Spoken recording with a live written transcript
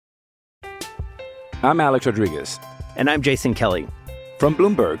I'm Alex Rodriguez. And I'm Jason Kelly. From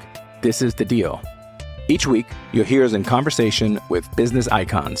Bloomberg, this is The Deal. Each week, you'll hear us in conversation with business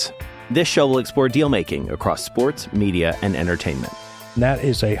icons. This show will explore deal-making across sports, media, and entertainment. That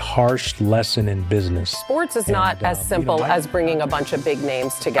is a harsh lesson in business. Sports is not as simple as bringing a bunch of big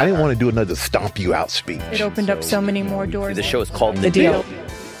names together. I didn't want to do another stomp you out speech. It opened up so many more doors. The show is called The Deal.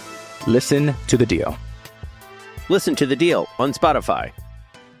 Listen to The Deal. Listen to The Deal on Spotify.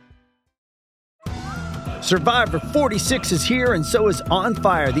 Survivor 46 is here, and so is On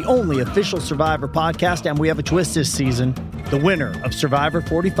Fire, the only official Survivor podcast, and we have a twist this season. The winner of Survivor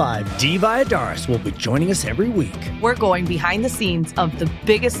 45, Dee Valladares, will be joining us every week. We're going behind the scenes of the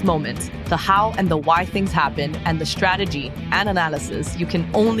biggest moments, the how and the why things happen, and the strategy and analysis you can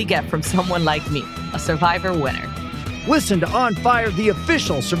only get from someone like me, a Survivor winner. Listen to On Fire, the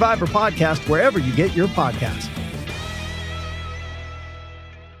official Survivor podcast, wherever you get your podcasts.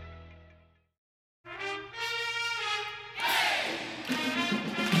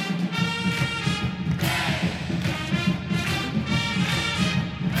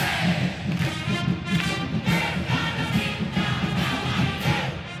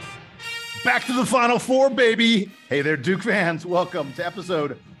 Back to the Final Four, baby. Hey there, Duke fans. Welcome to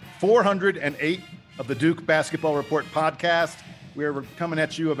episode 408 of the Duke Basketball Report podcast. We're coming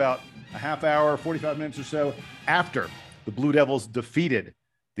at you about a half hour, 45 minutes or so after the Blue Devils defeated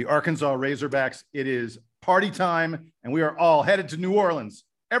the Arkansas Razorbacks. It is party time, and we are all headed to New Orleans.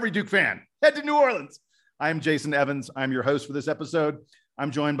 Every Duke fan, head to New Orleans. I am Jason Evans. I'm your host for this episode.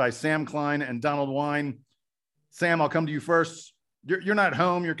 I'm joined by Sam Klein and Donald Wine. Sam, I'll come to you first. You're not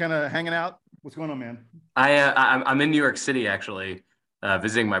home. You're kind of hanging out. What's going on, man? I'm in New York City, actually,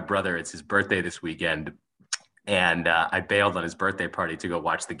 visiting my brother. It's his birthday this weekend. And I bailed on his birthday party to go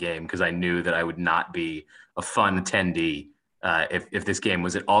watch the game because I knew that I would not be a fun attendee if this game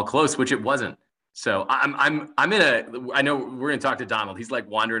was at all close, which it wasn't. So I know we're going to talk to Donald. He's like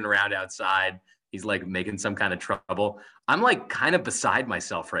wandering around outside. He's like making some kind of trouble. I'm like kind of beside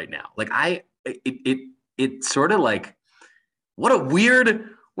myself right now. Like it sort of like, what a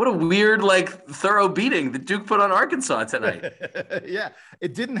weird like thorough beating that Duke put on Arkansas tonight. Yeah,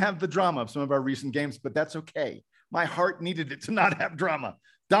 it didn't have the drama of some of our recent games, but that's okay. My heart needed it to not have drama.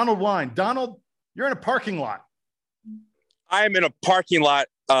 Donald Wine. Donald, you're in a parking lot. I am in a parking lot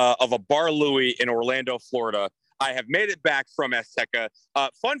of a Bar Louie in Orlando, Florida. I have made it back from Azteca.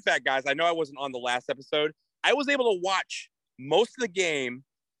 Fun fact, guys, I know I wasn't on the last episode. I was able to watch most of the game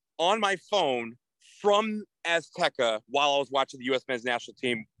on my phone from Azteca while I was watching the U.S. men's national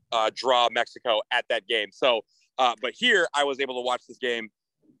team draw Mexico at that game. So, but here I was able to watch this game.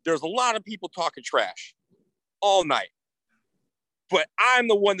 There's a lot of people talking trash all night, but I'm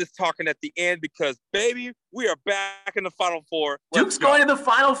the one that's talking at the end because, baby, we are back in the Final Four. Duke's going to the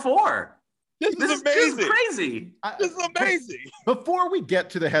Final Four. This is amazing. This is crazy. This is amazing. Before we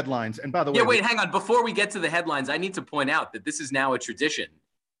get to the headlines, and by the way, yeah, wait, hang on. Before we get to the headlines, I need to point out that this is now a tradition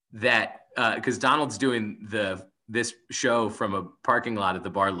that because Donald's doing this show from a parking lot at the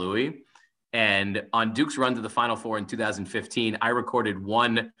Bar Louie, and on Duke's run to the Final Four in 2015, I recorded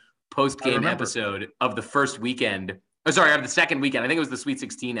one post-game episode of the first weekend. Oh, sorry, of the second weekend. I think it was the Sweet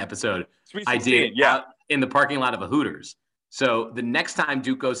 16 episode. Sweet 16, I did out in the parking lot of a Hooters. So the next time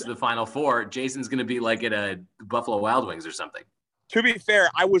Duke goes to the Final Four, Jason's going to be like at a Buffalo Wild Wings or something. To be fair,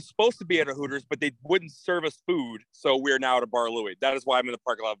 I was supposed to be at a Hooters, but they wouldn't serve us food, so we're now at a Bar Louie. That is why I'm in the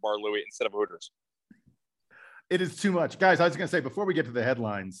parking lot of Bar Louie instead of Hooters. It is too much. Guys, I was going to say, before we get to the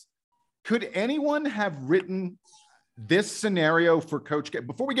headlines, could anyone have written this scenario for Coach K?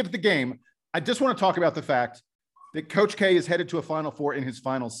 Before we get to the game, I just want to talk about the fact that Coach K is headed to a Final Four in his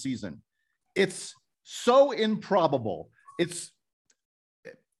final season. It's so improbable. If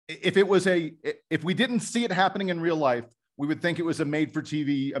we didn't see it happening in real life, we would think it was a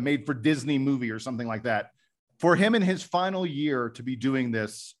made-for-TV, a made-for-Disney movie or something like that. For him in his final year to be doing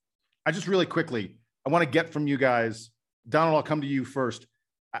this, I just really quickly, I want to get from you guys, Donald, I'll come to you first,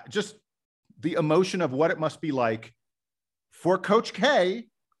 just the emotion of what it must be like for Coach K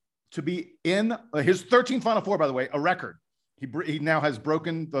to be in his 13th Final Four, by the way, a record. He now has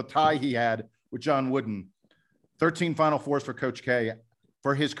broken the tie he had with John Wooden. 13 Final Fours for Coach K.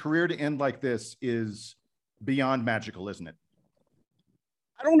 For his career to end like this is beyond magical, isn't it?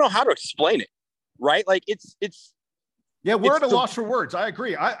 I don't know how to explain it, right? Like it's yeah, we're at a loss for words. I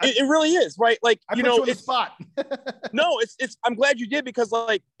agree. It really is, right? Like, I put you on the spot. No, it's I'm glad you did, because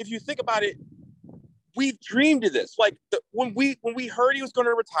like if you think about it, we've dreamed of this. Like when we heard he was going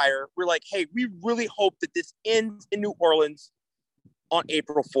to retire, we're like, hey, we really hope that this ends in New Orleans on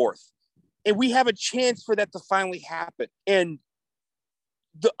April 4th. And we have a chance for that to finally happen. And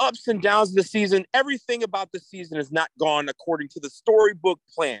the ups and downs of the season, everything about the season has not gone according to the storybook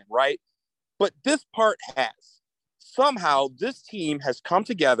plan, right? But this part has. Somehow, this team has come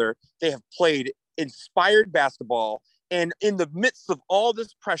together. They have played inspired basketball. And in the midst of all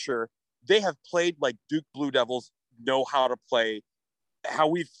this pressure, they have played like Duke Blue Devils know how to play, how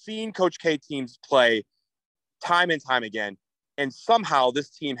we've seen Coach K teams play time and time again. And somehow this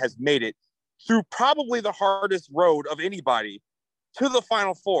team has made it through probably the hardest road of anybody to the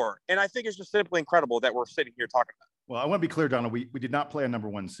Final Four. And I think it's just simply incredible that we're sitting here talking about it. Well, I want to be clear, Donald, we did not play a number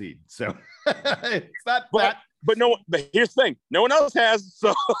 1 seed. So it's not that. But here's the thing. No one else has.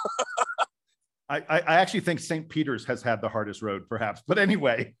 So I actually think St. Peter's has had the hardest road, perhaps. But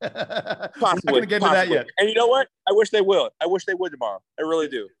anyway, possibly, we're not going to get into that yet. And you know what? I wish they will. I wish they would tomorrow. I really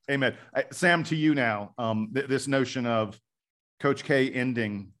do. Amen. Sam, to you now, this notion of Coach K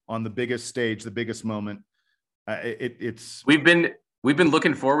ending on the biggest stage, the biggest moment. It's we've been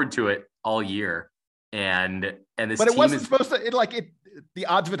looking forward to it all year, and this. But it wasn't supposed to. The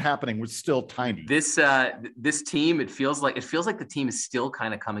odds of it happening was still tiny. This team, it feels like the team is still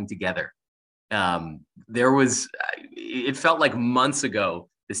kind of coming together. It felt like months ago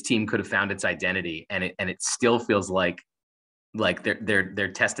this team could have found its identity, and it still feels like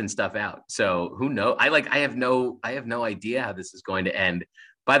they're testing stuff out. So who knows? I have no idea how this is going to end.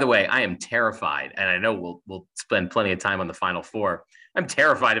 By the way, I am terrified, and I know we'll spend plenty of time on the Final Four. I'm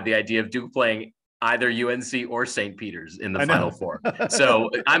terrified of the idea of Duke playing either UNC or St. Peter's in the Final Four. So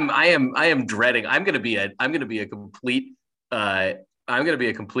I am dreading. I'm going to be a complete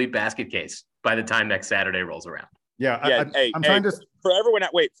basket case by the time next Saturday rolls around. Yeah. I'm trying to for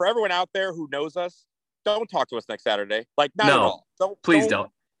everyone out there who knows us, don't talk to us next Saturday. Like not at all. Please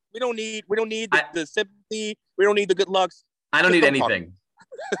don't. We don't need the sympathy. We don't need the good lucks. I don't need anything.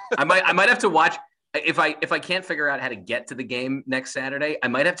 I might have to watch. If I can't figure out how to get to the game next Saturday, I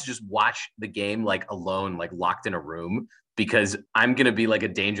might have to just watch the game like alone, like locked in a room, because I'm going to be like a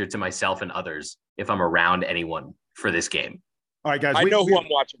danger to myself and others if I'm around anyone for this game. All right, guys. I know who I'm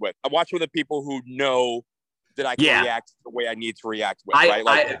watching with. I'm watching with the people who know that I can react the way I need to react with. I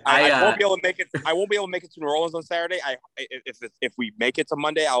won't be able to make it. I won't be able to make it to New Orleans on Saturday. If we make it to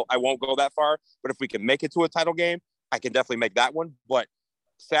Monday, I won't go that far. But if we can make it to a title game, I can definitely make that one. But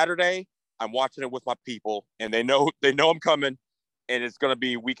Saturday, I'm watching it with my people, and they know I'm coming, and it's going to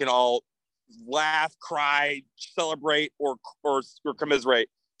be, we can all laugh, cry, celebrate, or commiserate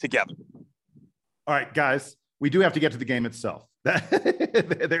together. All right, guys, we do have to get to the game itself.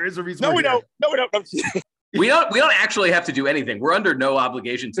 There is a reason. No, we don't. We don't actually have to do anything. We're under no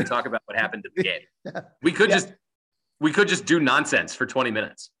obligation to talk about what happened in the game. We could just do nonsense for 20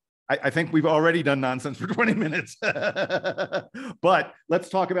 minutes. I think we've already done nonsense for 20 minutes. But let's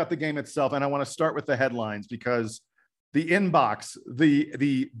talk about the game itself. And I want to start with the headlines, because the inbox, the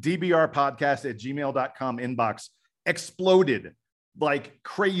DBR podcast at gmail.com inbox exploded like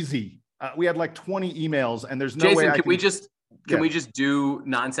crazy. We had like 20 emails, and there's no Jason, way. Can we just do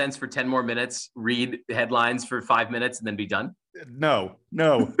nonsense for 10 more minutes, read headlines for 5 minutes, and then be done? No.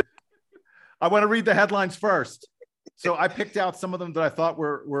 I want to read the headlines first. So I picked out some of them that I thought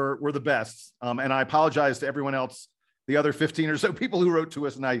were the best. And I apologize to everyone else, the other 15 or so people who wrote to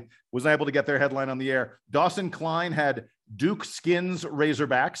us, and I wasn't able to get their headline on the air. Dawson Klein had Duke skins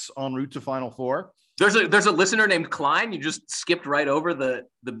Razorbacks en route to Final Four. There's a listener named Klein. You just skipped right over the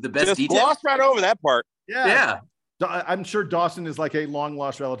best just detail. Glossed right over that part. Yeah. I'm sure Dawson is like a long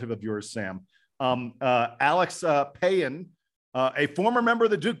lost relative of yours, Sam. Alex Payan, a former member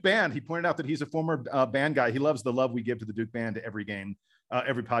of the Duke band. He pointed out that he's a former band guy. He loves the love we give to the Duke band every game,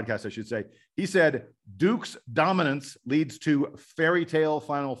 every podcast, I should say. He said, Duke's dominance leads to fairy tale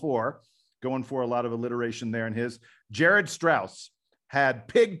Final Four, going for a lot of alliteration there in his. Jared Strauss had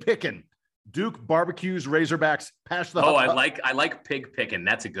pig picking. Duke barbecues Razorbacks, pass the. Oh, I like pig picking.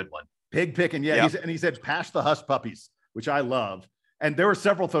 That's a good one. Pig picking, yeah. Yep. He said, pass the Hush Puppies, which I love. And there were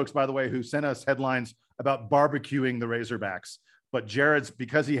several folks, by the way, who sent us headlines about barbecuing the Razorbacks. But Jared's,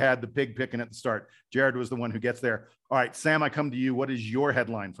 because he had the pig picking at the start, Jared was the one who gets there. All right, Sam, I come to you. What is your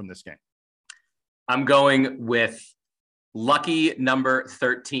headline from this game? I'm going with lucky number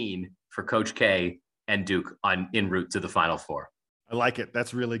 13 for Coach K and Duke en route to the Final Four. I like it.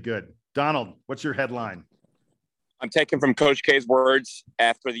 That's really good. Donald, what's your headline? I'm taking from Coach K's words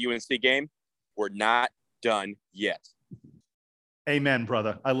after the UNC game. We're not done yet. Amen,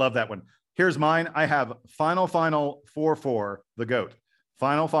 brother. I love that one. Here's mine. I have Final 4-4, the GOAT.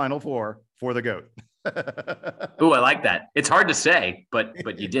 Final 4 for the GOAT. Ooh, I like that. It's hard to say,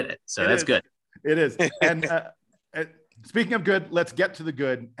 but you did it. So that's good. It is. And speaking of good, let's get to the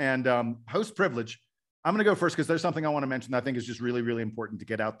good. And host privilege. I'm going to go first because there's something I want to mention that I think is just really, really important to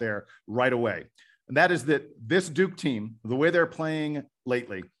get out there right away. And that is that this Duke team, the way they're playing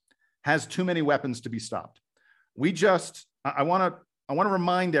lately, has too many weapons to be stopped. I want to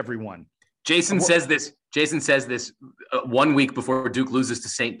remind everyone. Jason says this 1 week before Duke loses to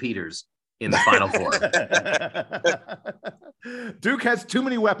St. Peter's in the Final Four. Duke has too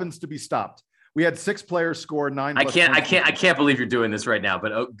many weapons to be stopped. We had 6 players score 9. I can't believe you're doing this right now,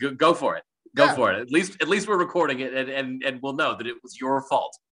 but go for it. Go for it. At least we're recording it and we'll know that it was your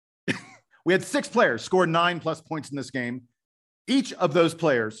fault. We had 6 players score 9+ points in this game. Each of those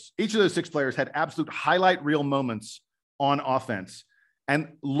 6 players had absolute highlight reel moments on offense.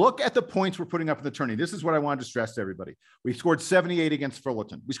 And look at the points we're putting up in the tourney. This is what I wanted to stress to everybody. We scored 78 against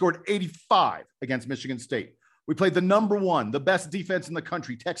Fullerton. We scored 85 against Michigan State. We played the number 1, the best defense in the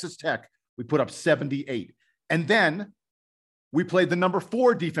country, Texas Tech. We put up 78. And then we played the number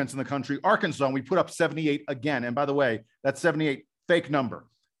 4 defense in the country, Arkansas, and we put up 78 again. And by the way, that 78 fake number,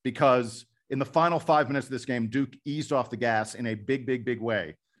 because in the final 5 minutes of this game, Duke eased off the gas in a big, big, big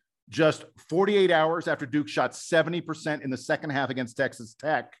way. Just 48 hours after Duke shot 70% in the second half against Texas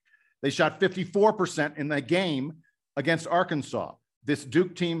Tech, they shot 54% in the game against Arkansas. This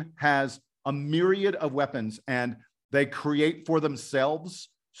Duke team has a myriad of weapons, and they create for themselves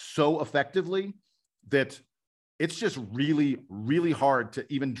so effectively that it's just really, really hard to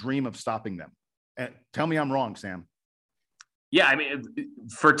even dream of stopping them. And tell me I'm wrong, Sam. Yeah, I mean,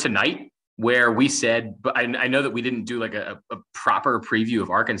 for tonight, where we said, but I know that we didn't do like a proper preview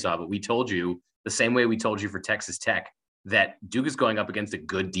of Arkansas, but we told you the same way we told you for Texas Tech that Duke is going up against a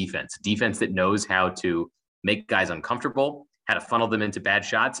good defense that knows how to make guys uncomfortable, how to funnel them into bad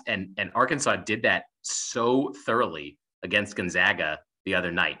shots. And Arkansas did that so thoroughly against Gonzaga the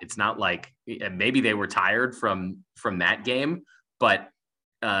other night. It's not like maybe they were tired from that game, but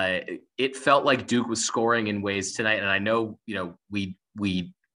it felt like Duke was scoring in ways tonight. And I know,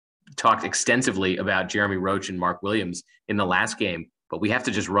 we talked extensively about Jeremy Roach and Mark Williams in the last game, but we have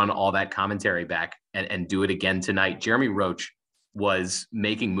to just run all that commentary back and do it again tonight. Jeremy Roach was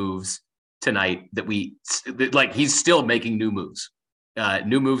making moves tonight that he's still making new moves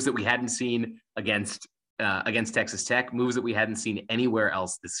that we hadn't seen against Texas Tech, moves that we hadn't seen anywhere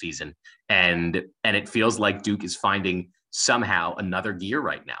else this season. And it feels like Duke is finding somehow another gear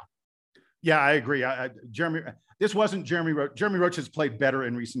right now. Yeah, I agree. This wasn't Jeremy Roach. Jeremy Roach has played better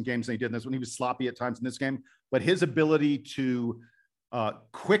in recent games than he did in this one. He was sloppy at times in this game, but his ability to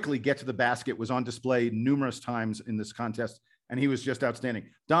quickly get to the basket was on display numerous times in this contest, and he was just outstanding.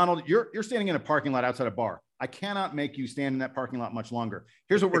 Donald, you're standing in a parking lot outside a bar. I cannot make you stand in that parking lot much longer.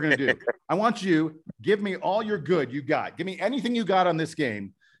 Here's what we're going to do. I want you give me all your good you got. Give me anything you got on this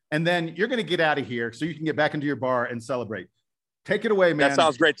game, and then you're going to get out of here so you can get back into your bar and celebrate. Take it away, man. That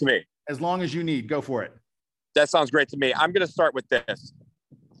sounds great to me. As long as you need, go for it. That sounds great to me. I'm going to start with this.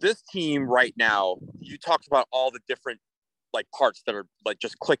 This team right now, you talked about all the different parts that are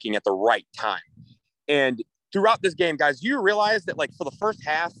just clicking at the right time. And throughout this game, guys, you realize that for the first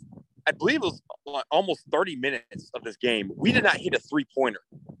half, I believe it was almost 30 minutes of this game, we did not hit a 3-pointer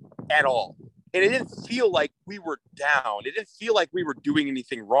at all. And it didn't feel like we were down. It didn't feel like we were doing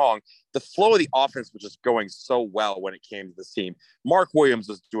anything wrong. The flow of the offense was just going so well when it came to this team. Mark Williams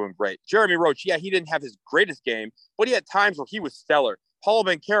was doing great. Jeremy Roach, he didn't have his greatest game, but he had times where he was stellar. Paulo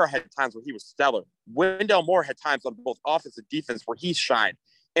Banchero had times where he was stellar. Wendell Moore had times on both offense and defense where he shined.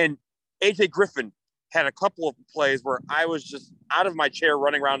 And AJ Griffin had a couple of plays where I was just out of my chair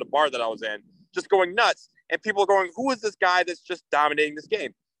running around the bar that I was in, just going nuts. And people are going, who is this guy that's just dominating this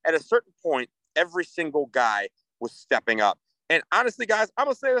game? At a certain point, every single guy was stepping up. And honestly, guys, I'm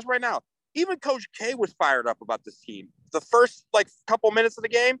going to say this right now. Even Coach K was fired up about this team. The first couple minutes of the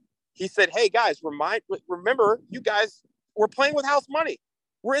game, he said, hey, guys, remember, you guys, we're playing with house money.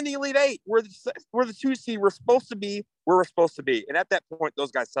 We're in the Elite Eight. We're the 2 seed. We're supposed to be where we're supposed to be. And at that point,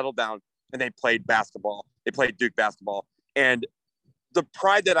 those guys settled down and they played basketball. They played Duke basketball. And the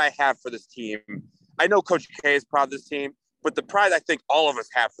pride that I have for this team, I know Coach K is proud of this team, but the pride I think all of us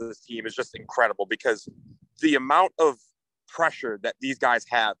have for this team is just incredible because the amount of pressure that these guys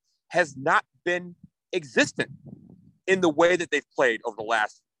have has not been existent in the way that they've played over the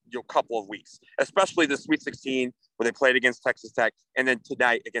last couple of weeks, especially the Sweet 16 where they played against Texas Tech and then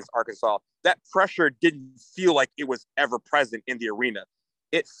tonight against Arkansas. That pressure didn't feel like it was ever present in the arena.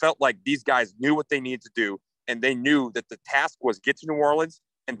 It felt like these guys knew what they needed to do, and they knew that the task was get to New Orleans,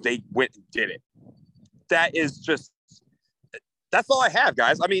 and they went and did it. That's all I have,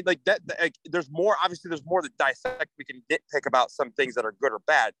 guys. I mean, there's more. Obviously, there's more to dissect. We can nitpick about some things that are good or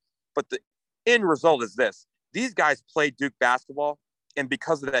bad, but the end result is this: these guys play Duke basketball, and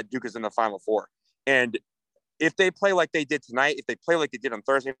because of that, Duke is in the Final Four. And if they play like they did tonight, if they play like they did on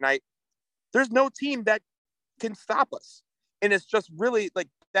Thursday night, there's no team that can stop us. And it's just really like,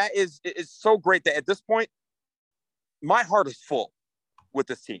 that is so great that at this point, my heart is full with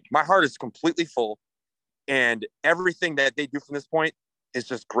this team. My heart is completely full. And everything that they do from this point is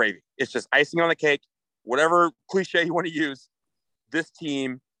just gravy. It's just icing on the cake, whatever cliche you want to use. This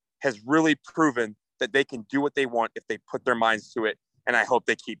team has really proven that they can do what they want if they put their minds to it. And I hope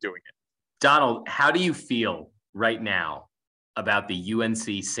they keep doing it. Donald, how do you feel right now about the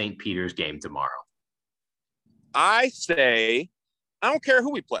UNC St. Peter's game tomorrow? I say, I don't care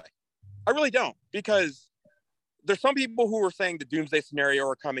who we play. I really don't, because there's some people who are saying the doomsday scenario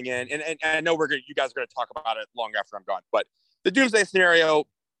are coming in, and I know you guys are going to talk about it long after I'm gone, but the doomsday scenario,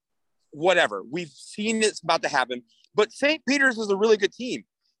 whatever. We've seen it's about to happen, but St. Peter's is a really good team.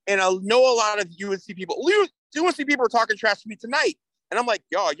 And I know a lot of UNC people are talking trash to me tonight. And I'm like,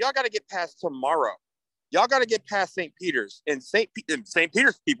 y'all got to get past tomorrow. Y'all got to get past St. Peter's. And St.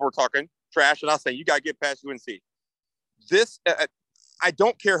 Peter's people were talking trash, and I was saying, you got to get past UNC. This, I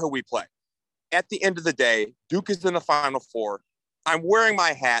don't care who we play. At the end of the day, Duke is in the Final Four. I'm wearing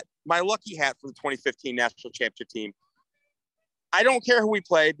my hat, my lucky hat from the 2015 National Championship team. I don't care who we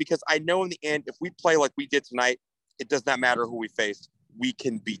play, because I know in the end, if we play like we did tonight, it does not matter who we face. We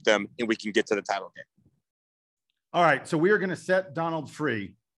can beat them, and we can get to the title game. All right, so we are going to set Donald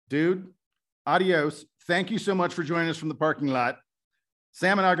free. Dude, adios. Thank you so much for joining us from the parking lot.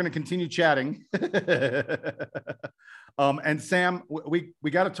 Sam and I are going to continue chatting. And Sam, we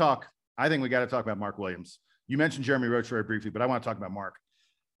got to talk. I think we got to talk about Mark Williams. You mentioned Jeremy Roach very briefly, but I want to talk about Mark.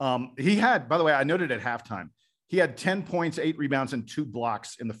 He had, by the way, I noted at halftime, he had 10 points, 8 rebounds, and 2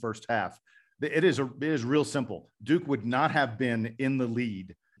 blocks in the first half. It is real simple. Duke would not have been in the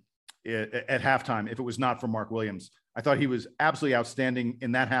lead at halftime if it was not for Mark Williams. I thought he was absolutely outstanding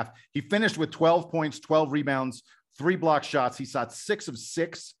in that half. He finished with 12 points, 12 rebounds, 3 block shots. He shot 6 of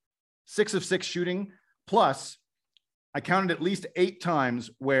 6 shooting. Plus, I counted at least 8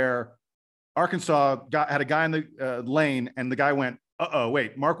 times where Arkansas had a guy in the lane, and the guy went,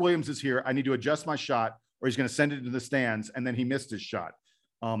 wait, Mark Williams is here. I need to adjust my shot, or he's going to send it into the stands, and then he missed his shot.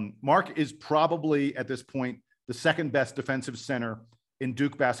 Mark is probably, at this point, the second best defensive center in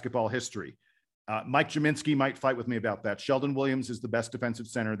Duke basketball history. Mike Jaminski might fight with me about that. Sheldon Williams is the best defensive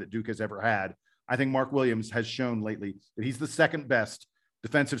center that Duke has ever had. I think Mark Williams has shown lately that he's the second best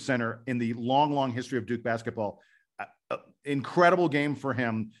defensive center in the long, long history of Duke basketball. Incredible game for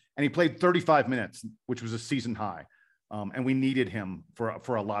him. And he played 35 minutes, which was a season high. And we needed him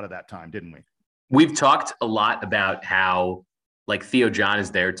for a lot of that time, didn't we? We've talked a lot about how, like, Theo John is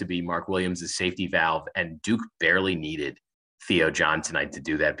there to be Mark Williams' safety valve, and Duke barely needed Theo John tonight to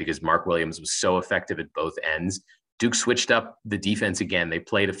do that because Mark Williams was so effective at both ends. Duke switched up the defense again. They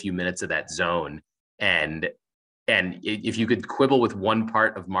played a few minutes of that zone. And if you could quibble with one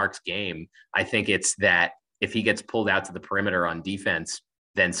part of Mark's game, I think it's that if he gets pulled out to the perimeter on defense,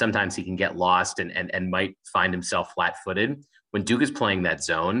 then sometimes he can get lost and might find himself flat-footed. When Duke is playing that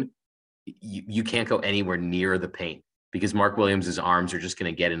zone, you can't go anywhere near the paint because Mark Williams' arms are just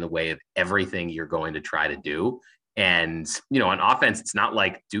going to get in the way of everything you're going to try to do. And, on offense, it's not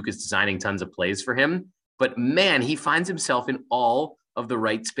like Duke is designing tons of plays for him, but man, he finds himself in all of the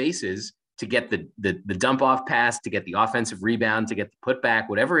right spaces to get the dump off pass, to get the offensive rebound, to get the putback,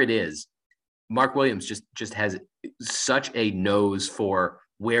 whatever it is. Mark Williams just has such a nose for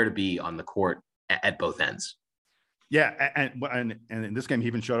where to be on the court at both ends. Yeah, and in this game, he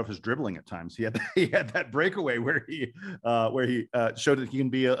even showed off his dribbling at times. He had that breakaway where he showed that he can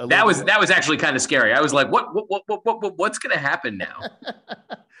be a that was actually kind of scary. I was like, what's going to happen now?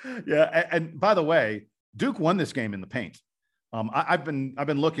 Yeah, and by the way, Duke won this game in the paint. I've been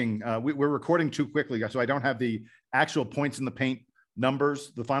looking. We're recording too quickly, so I don't have the actual points in the paint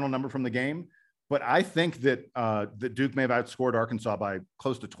numbers, the final number from the game. But I think that Duke may have outscored Arkansas by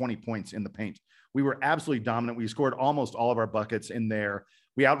close to 20 points in the paint. We were absolutely dominant. We scored almost all of our buckets in there.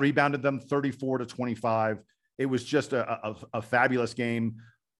 We out-rebounded them 34-25. It was just a fabulous game,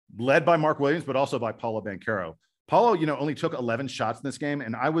 led by Mark Williams, but also by Paolo Banchero. Paolo, only took 11 shots in this game,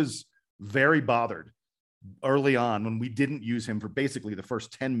 and I was very bothered early on when we didn't use him for basically the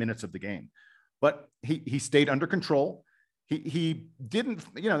first 10 minutes of the game. But he stayed under control. He didn't,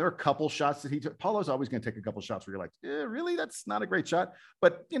 there were a couple shots that he took. Paulo's always going to take a couple shots where you're like, really? That's not a great shot.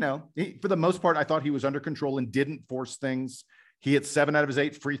 But, for the most part, I thought he was under control and didn't force things. He hit 7 out of his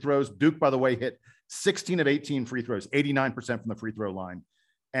 8 free throws. Duke, by the way, hit 16 of 18 free throws, 89% from the free throw line.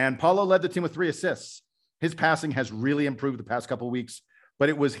 And Paolo led the team with 3 assists. His passing has really improved the past couple of weeks, but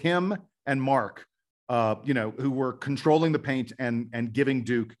it was him and Mark, who were controlling the paint and giving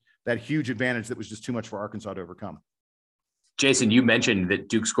Duke that huge advantage that was just too much for Arkansas to overcome. Jason, you mentioned that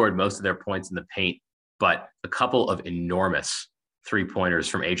Duke scored most of their points in the paint, but a couple of enormous 3-pointers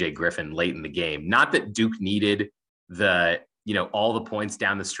from AJ Griffin late in the game. Not that Duke needed all the points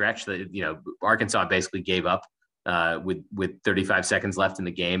down the stretch that, Arkansas basically gave up with 35 seconds left in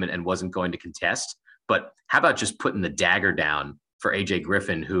the game and wasn't going to contest. But how about just putting the dagger down for AJ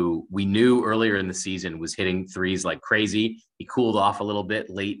Griffin, who we knew earlier in the season was hitting threes like crazy. He cooled off a little bit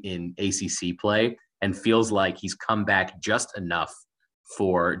late in ACC play and feels like he's come back just enough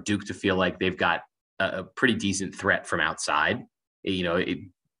for Duke to feel like they've got a pretty decent threat from outside.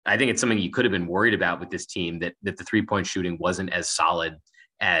 I think it's something you could have been worried about with this team, that the 3-point shooting wasn't as solid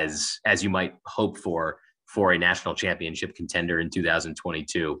as you might hope for a national championship contender in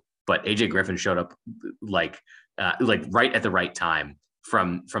 2022. But AJ Griffin showed up like right at the right time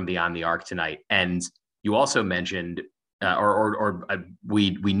from beyond the arc tonight. And you also mentioned,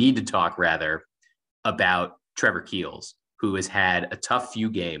 we need to talk rather about Trevor Keels, who has had a tough few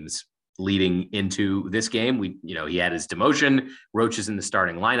games leading into this game. He had his demotion. Roach is in the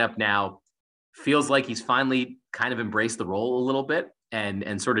starting lineup now. Feels like he's finally kind of embraced the role a little bit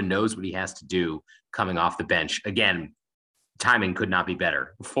and sort of knows what he has to do coming off the bench. Again, timing could not be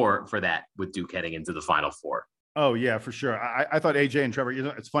better for that with Duke heading into the Final Four. Oh yeah, for sure. I thought AJ and Trevor,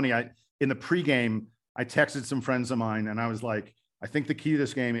 it's funny. In the pregame, I texted some friends of mine and I was like, I think the key to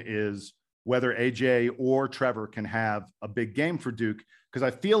this game is whether AJ or Trevor can have a big game for Duke, because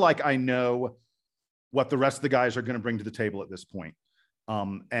I feel like I know what the rest of the guys are going to bring to the table at this point.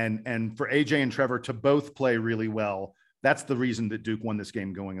 And for AJ and Trevor to both play really well, that's the reason that Duke won this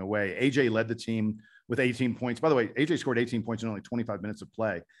game going away. AJ led the team with 18 points. By the way, AJ scored 18 points in only 25 minutes of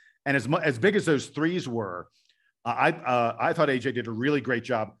play. And as big as those threes were, I thought AJ did a really great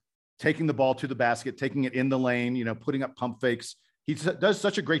job taking the ball to the basket, taking it in the lane, putting up pump fakes. He does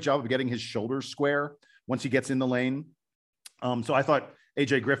such a great job of getting his shoulders square once he gets in the lane. So I thought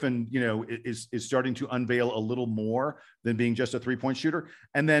AJ Griffin, is starting to unveil a little more than being just a 3-point shooter.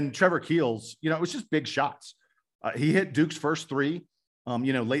 And then Trevor Keels, it was just big shots. He hit Duke's first three,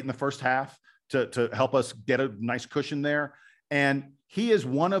 late in the first half to help us get a nice cushion there. And he is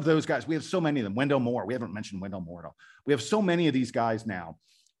one of those guys. We have so many of them. Wendell Moore. We haven't mentioned Wendell Moore at all. We have so many of these guys now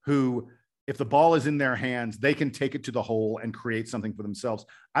who, if the ball is in their hands, they can take it to the hole and create something for themselves.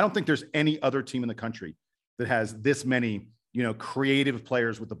 I don't think there's any other team in the country that has this many, creative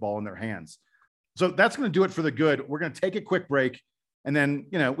players with the ball in their hands. So that's going to do it for the good. We're going to take a quick break. And then,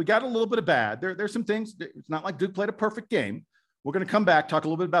 we got a little bit of bad. There's some things. It's not like Duke played a perfect game. We're going to come back, talk a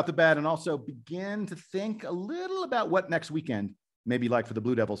little bit about the bad, and also begin to think a little about what next weekend may be like for the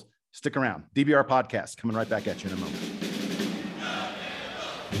Blue Devils. Stick around. DBR Podcast coming right back at you in a moment.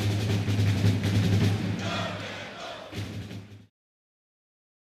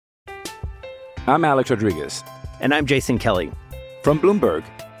 I'm Alex Rodriguez. And I'm Jason Kelly. From Bloomberg,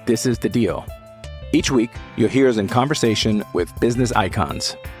 this is The Deal. Each week, you'll hear us in conversation with business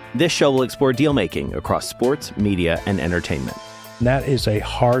icons. This show will explore deal-making across sports, media, and entertainment. That is a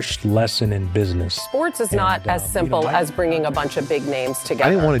harsh lesson in business. Sports is not as simple as bringing a bunch of big names together. I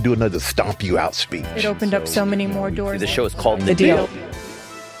didn't want to do another stomp you out speech. It opened up so many more doors. The show is called The Deal.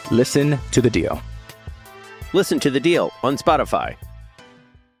 Listen to The Deal. Listen to The Deal on Spotify.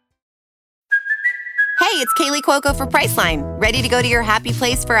 Hey, it's Kaylee Cuoco for Priceline. Ready to go to your happy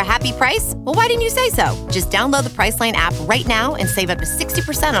place for a happy price? Well, why didn't you say so? Just download the Priceline app right now and save up to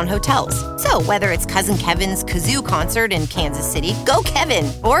 60% on hotels. So whether it's Cousin Kevin's Kazoo Concert in Kansas City, go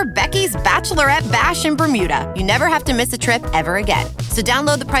Kevin, or Becky's Bachelorette Bash in Bermuda, you never have to miss a trip ever again. So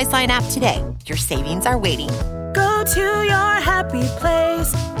download the Priceline app today. Your savings are waiting. Go to your happy place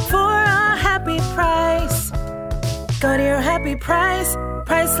for a happy price. Go to your happy price,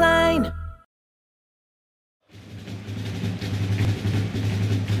 Priceline.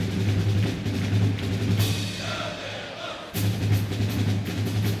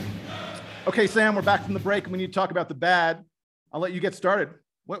 Okay, Sam, we're back from the break. We need to talk about the bad. I'll let you get started.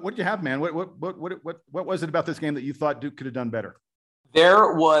 What did you have, man? What was it about this game that you thought Duke could have done better?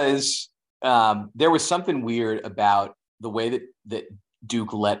 There was something weird about the way that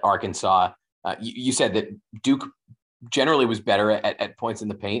Duke let Arkansas. You said that Duke generally was better at points in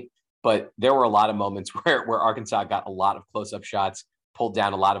the paint, but there were a lot of moments where Arkansas got a lot of close-up shots, pulled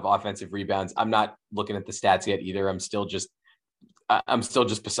down a lot of offensive rebounds. I'm not looking at the stats yet either. I'm still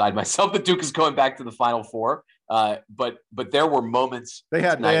just beside myself that Duke is going back to the Final Four. But there were moments. They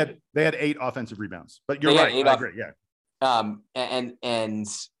had 8 offensive rebounds. But you're right. I agree. Yeah.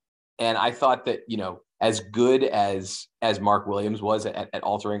 And I thought that, as good as Mark Williams was at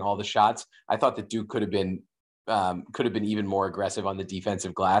altering all the shots, I thought that Duke could have been could have been even more aggressive on the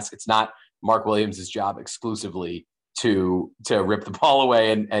defensive glass. It's not Mark Williams' job exclusively to rip the ball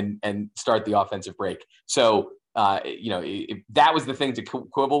away and start the offensive break. So, if that was the thing to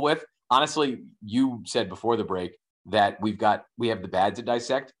quibble with. Honestly, you said before the break that we have the bad to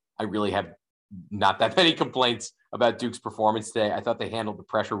dissect. I really have not that many complaints about Duke's performance today. I thought they handled the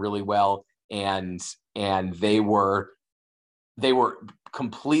pressure really well, and they were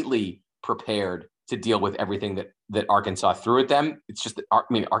completely prepared to deal with everything that Arkansas threw at them. It's just that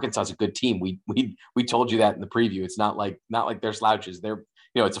Arkansas is a good team. We told you that in the preview. It's not like they're slouches. They're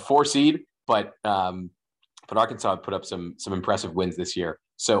it's a 4 seed, but Arkansas put up some impressive wins this year.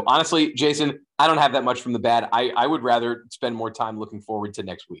 So honestly, Jason, I don't have that much from the bad. I would rather spend more time looking forward to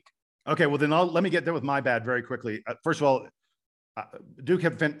next week. Okay, well then let me get there with my bad very quickly. First of all, Duke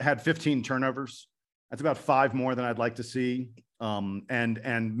had 15 turnovers. That's about 5 more than I'd like to see.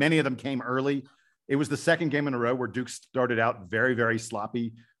 And many of them came early. It was the second game in a row where Duke started out very, very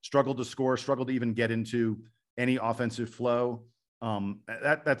sloppy, struggled to score, struggled to even get into any offensive flow.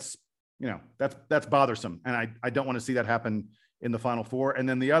 That's bothersome. And I don't want to see that happen in the Final Four. And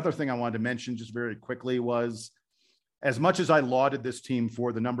then the other thing I wanted to mention just very quickly was, as much as I lauded this team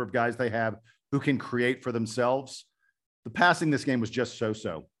for the number of guys they have who can create for themselves, the passing this game was just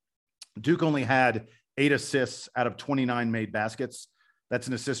so-so. Duke only had 8 assists out of 29 made baskets. That's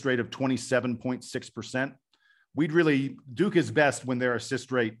an assist rate of 27.6%. Duke is best when their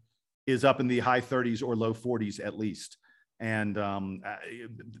assist rate is up in the high 30s or low 40s at least. And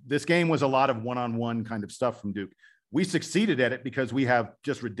this game was a lot of one-on-one kind of stuff from Duke. We succeeded at it because we have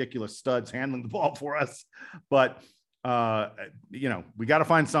just ridiculous studs handling the ball for us. But, we got to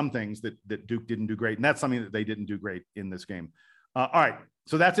find some things that Duke didn't do great. And that's something that they didn't do great in this game. All right.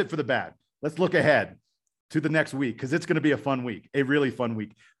 So that's it for the bad. Let's look ahead to the next week, because it's going to be a fun week, a really fun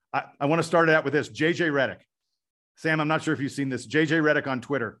week. I want to start it out with this. JJ Redick. Sam, I'm not sure if you've seen this. JJ Redick on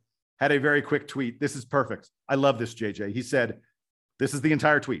Twitter had a very quick tweet. This is perfect. I love this, JJ. He said, this is the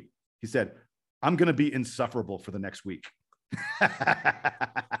entire tweet. He said, I'm going to be insufferable for the next week.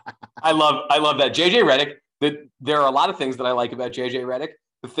 I love that. JJ Redick, there are a lot of things that I like about JJ Redick.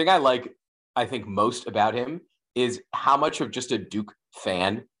 The thing I think most about him is how much of just a Duke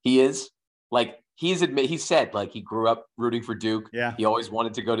fan he is. Like, he said, like, he grew up rooting for Duke. Yeah. He always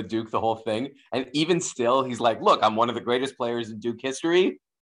wanted to go to Duke, the whole thing. And even still, he's like, look, I'm one of the greatest players in Duke history,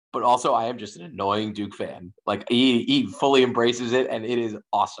 but also I am just an annoying Duke fan. Like, he fully embraces it, and it is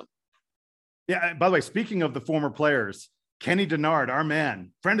awesome. Yeah. By the way, speaking of the former players, Kenny Dennard, our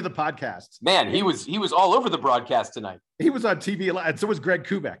man, friend of the podcast. Man, he was all over the broadcast tonight. He was on TV, and so was Greg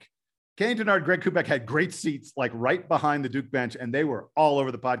Kubek. Kenny Dennard, Greg Kubek had great seats, like right behind the Duke bench, and they were all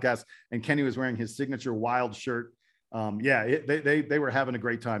over the podcast. And Kenny was wearing his signature Wild shirt. They were having a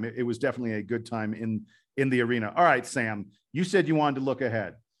great time. It was definitely a good time in the arena. All right, Sam, you said you wanted to look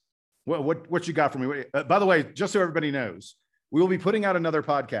ahead. What you got for me? By the way, just so everybody knows, we will be putting out another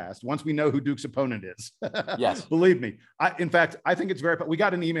podcast once we know who Duke's opponent is. Yes. Believe me. In fact, I think it's we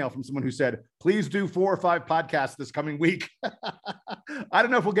got an email from someone who said, please do 4 or 5 podcasts this coming week. I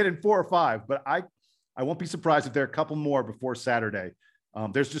don't know if we'll get in 4 or 5, but I won't be surprised if there are a couple more before Saturday.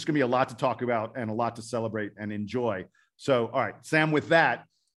 There's just going to be a lot to talk about and a lot to celebrate and enjoy. So, all right, Sam, with that,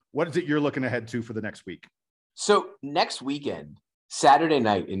 what is it you're looking ahead to for the next week? So next weekend, Saturday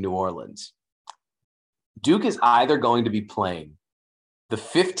night in New Orleans, Duke is either going to be playing the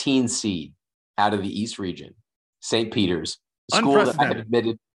 15 seed out of the East region, St. Peter's, school that I have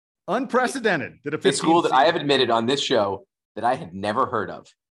admitted. Unprecedented. The school that I have admitted on this show that I had never heard of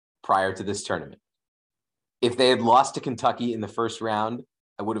prior to this tournament. If they had lost to Kentucky in the first round,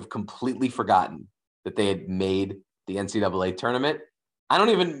 I would have completely forgotten that they had made the NCAA tournament. I don't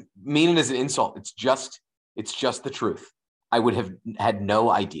even mean it as an insult. It's just the truth. I would have had no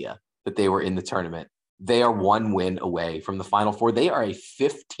idea that they were in the tournament. They are 1 win away from the Final Four. They are a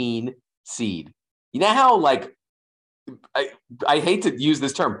 15 seed. You know how, like, I hate to use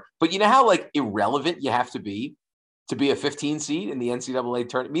this term, but you know how, like, irrelevant you have to be a 15 seed in the NCAA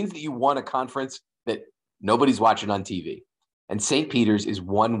tournament? It means that you won a conference that nobody's watching on TV. And St. Peter's is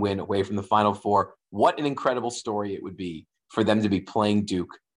 1 win away from the Final Four. What an incredible story it would be for them to be playing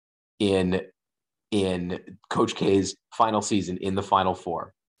Duke in Coach K's final season in the Final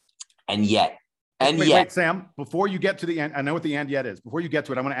Four. And yet, wait, Sam, before you get to the end, I know what the and yet is. Before you get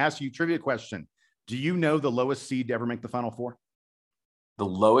to it, I'm going to ask you a trivia question. Do you know the lowest seed to ever make the Final Four? The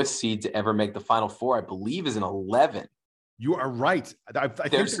lowest seed to ever make the Final Four, I believe, is an 11. You are right. I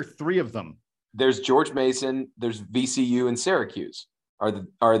think there are 3 of them. There's George Mason, there's VCU and Syracuse. Or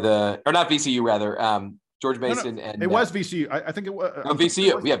not VCU rather. George Mason and it was VCU. I think it was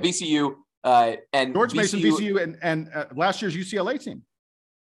VCU. Yeah, VCU, And George Mason, VCU, and last year's UCLA team.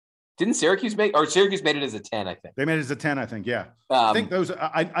 Didn't Syracuse Syracuse made it as a 10, I think. They made it as a 10, I think. Yeah. I think those,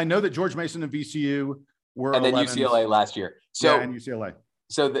 I know that George Mason and VCU were. And then 11s. UCLA last year. So, and UCLA.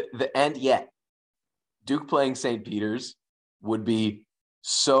 So the end yet. Duke playing St. Peter's would be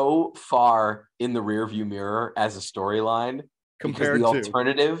so far in the rearview mirror as a storyline compared to the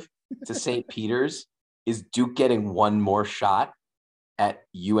alternative to St. Peter's is Duke getting one more shot at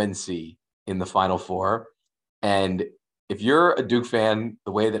UNC in the Final Four. And if you're a Duke fan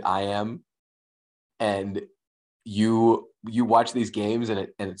the way that I am, and you watch these games and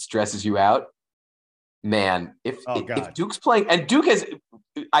it stresses you out, man, if Duke's playing, and Duke has,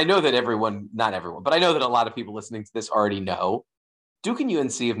 I know that not everyone, but I know that a lot of people listening to this already know, Duke and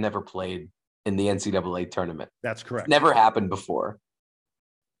UNC have never played in the NCAA tournament. That's correct. It's never happened before.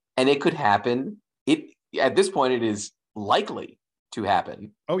 And it could happen. At this point, it is likely to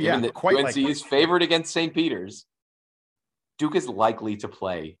happen. Oh, yeah. Quite UNC likely. Is favored against St. Peter's. Duke is likely to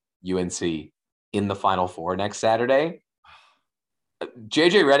play UNC in the Final Four next Saturday.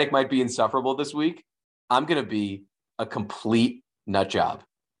 JJ Redick might be insufferable this week. I'm going to be a complete nut job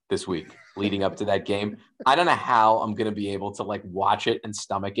this week leading up to that game. I don't know how I'm going to be able to watch it and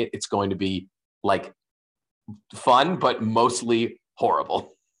stomach it. It's going to be fun, but mostly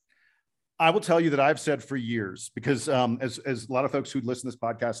horrible. I will tell you that I've said for years, because as a lot of folks who listen to this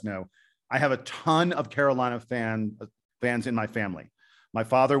podcast know, I have a ton of Carolina fans in my family. My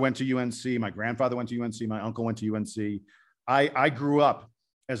father went to UNC. My grandfather went to UNC. My uncle went to UNC. I grew up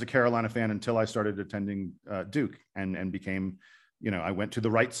as a Carolina fan until I started attending Duke and became, I went to the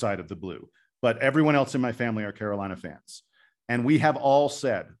right side of the blue. But everyone else in my family are Carolina fans. And we have all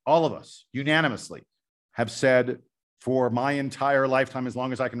said, all of us unanimously have said for my entire lifetime, as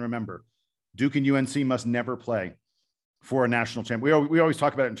long as I can remember, Duke and UNC must never play for a national champion. We always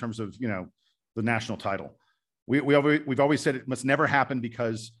talk about it in terms of, the national title. We've always said it must never happen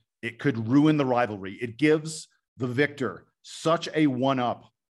because it could ruin the rivalry. It gives the victor such a one-up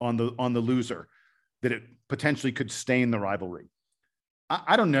on the loser that it potentially could stain the rivalry.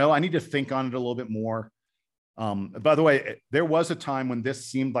 I don't know. I need to think on it a little bit more. By the way, there was a time when this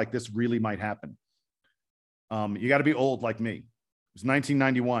seemed like this really might happen. You got to be old like me. It was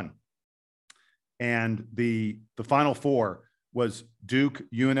 1991. And the Final Four was Duke,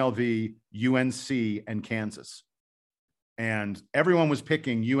 UNLV, UNC, and Kansas. And everyone was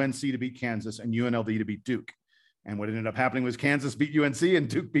picking UNC to beat Kansas and UNLV to beat Duke. And what ended up happening was Kansas beat UNC and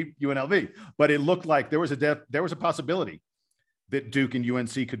Duke beat UNLV. But it looked like there was a possibility that Duke and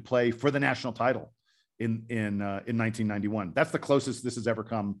UNC could play for the national title in 1991. That's the closest this has ever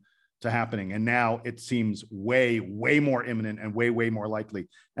come to happening. And now it seems way, way more imminent and way, way more likely.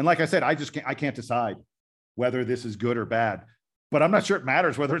 And like I said, I can't decide whether this is good or bad. But I'm not sure it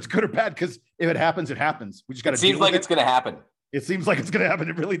matters whether it's good or bad, because if it happens, it happens. We just got to. It seems like it's going to happen. It seems like it's going to happen.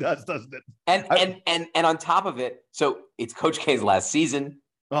 It really does, doesn't it? And on top of it, so it's Coach K's last season.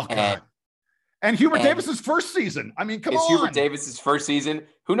 Oh God. And Hubert Davis's first season. I mean, come on. It's Hubert Davis's first season.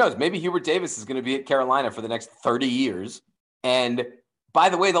 Who knows? Maybe Hubert Davis is going to be at Carolina for the next 30 years. And by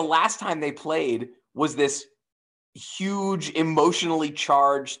the way, the last time they played was this huge, emotionally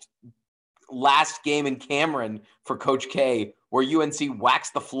charged last game in Cameron for Coach K, where UNC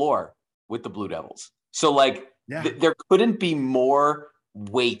waxed the floor with the Blue Devils. So there couldn't be more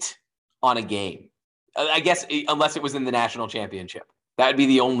weight on a game, I guess, unless it was in the national championship. That would be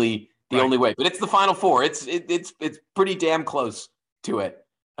the only way. But it's the Final Four. It's pretty damn close to it.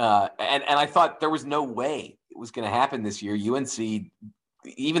 And I thought there was no way it was going to happen this year. UNC,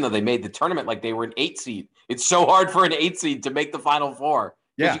 even though they made the tournament like they were an 8 seed, it's so hard for an 8 seed to make the Final Four.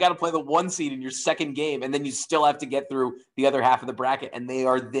 Because you got to play the 1 seed in your second game, and then you still have to get through the other half of the bracket, and they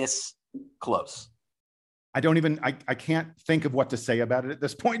are this close. I can't think of what to say about it at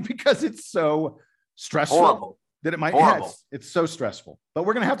this point, because it's so stressful. Horrible. That it might. Yeah, it's so stressful, but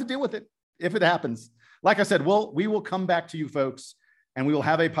we're going to have to deal with it if it happens. Like I said, we will come back to you folks, and we will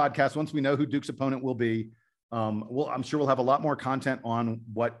have a podcast once we know who Duke's opponent will be. I'm sure we'll have a lot more content on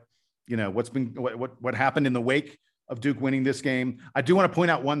what happened in the wake of Duke winning this game. I do want to point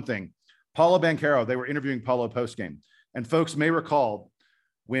out one thing. Paulo Banchero, they were interviewing Paulo post-game, and folks may recall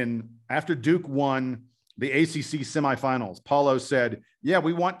when after Duke won the ACC semifinals, Paulo said, "Yeah,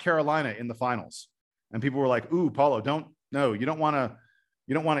 we want Carolina in the finals." And people were like, "Ooh, Paulo, you don't want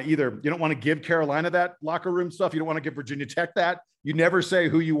to give Carolina that locker room stuff. You don't want to give Virginia Tech that. You never say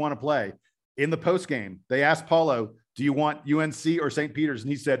who you want to play." In the post-game, they asked Paulo, "Do you want UNC or St. Peter's?" And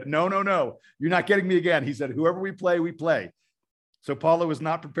he said, No. You're not getting me again. He said, "Whoever we play, we play." So Paulo was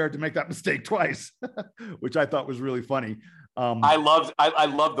not prepared to make that mistake twice, which I thought was really funny. I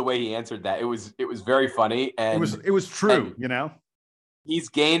loved the way he answered that. It was very funny, and it was true. You know, he's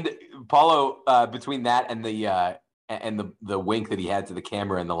gained Paulo between that and the wink that he had to the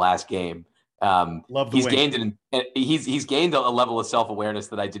camera in the last game. He's gained a level of self-awareness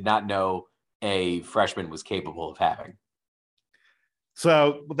that I did not know a freshman was capable of having.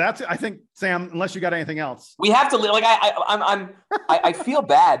 So that's, I think, Sam, unless you got anything else, we have to like, I feel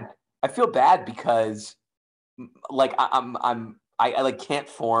bad. I feel bad because like I can't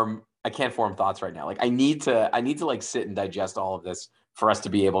form thoughts right now. Like I need to like sit and digest all of this for us to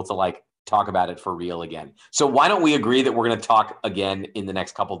be able to like talk about it for real again. So why don't we agree that we're going to talk again in the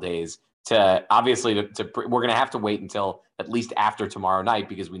next couple days we're going to have to wait until at least after tomorrow night,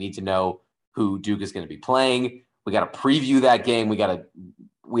 because we need to know who Duke is going to be playing. We got to preview that game. We got to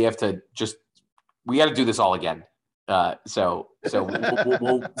do this all again. So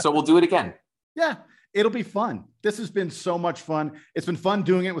we'll do it again. Yeah, it'll be fun. This has been so much fun. It's been fun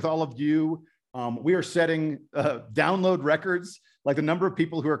doing it with all of you. We are setting download records. Like the number of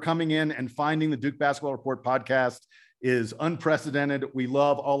people who are coming in and finding the Duke Basketball Report podcast is unprecedented. We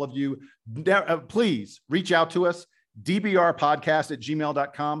love all of you. Please reach out to us.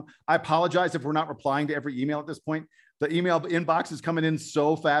 dbrpodcast@gmail.com. I apologize if we're not replying to every email at this point. The email inbox is coming in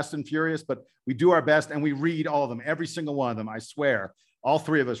so fast and furious, but we do our best and we read all of them, every single one of them. I swear, all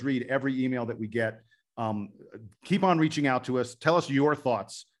three of us read every email that we get. Keep on reaching out to us. Tell us your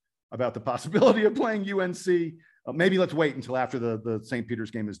thoughts about the possibility of playing UNC. Maybe let's wait until after the St.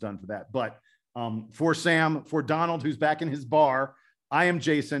 Peter's game is done for that. But for Sam, for Donald, who's back in his bar, I am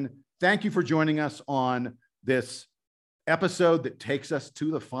Jason. Thank you for joining us on this episode that takes us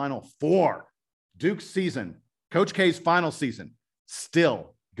to the Final Four. Duke's season, Coach K's final season,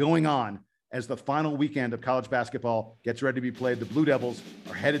 still going on as the final weekend of college basketball gets ready to be played. The Blue Devils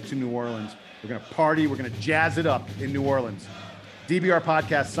are headed to New Orleans. We're going to party. We're going to jazz it up in New Orleans. DBR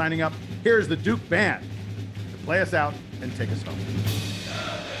Podcast signing up. Here's the Duke Band to play us out and take us home.